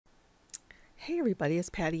Hey everybody,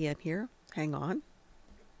 it's Patty Ann here. Hang on.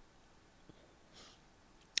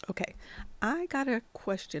 Okay, I got a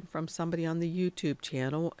question from somebody on the YouTube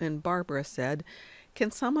channel, and Barbara said,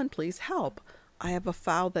 "Can someone please help? I have a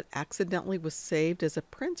file that accidentally was saved as a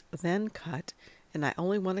print, then cut, and I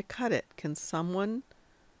only want to cut it. Can someone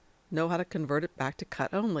know how to convert it back to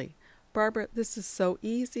cut only?" Barbara, this is so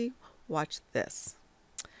easy. Watch this.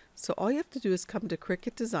 So all you have to do is come to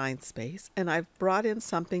Cricut Design Space, and I've brought in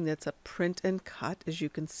something that's a print and cut, as you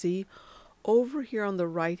can see over here on the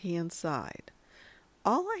right hand side.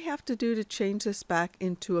 All I have to do to change this back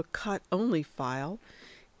into a cut only file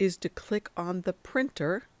is to click on the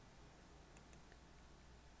printer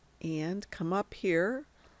and come up here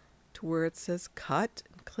to where it says cut,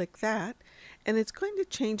 and click that, and it's going to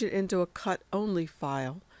change it into a cut only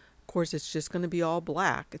file. Of course, it's just going to be all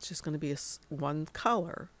black. It's just going to be one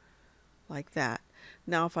color like that.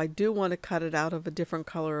 Now if I do want to cut it out of a different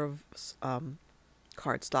color of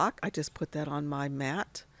cardstock, I just put that on my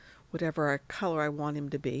mat, whatever color I want him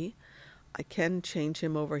to be. I can change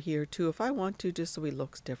him over here too if I want to, just so he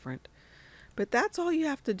looks different. But that's all you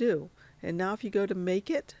have to do. And now if you go to make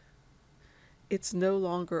it, it's no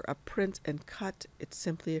longer a print and cut, it's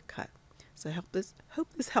simply a cut. So I hope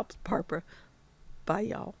this helps, Barbara. Bye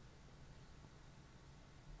y'all.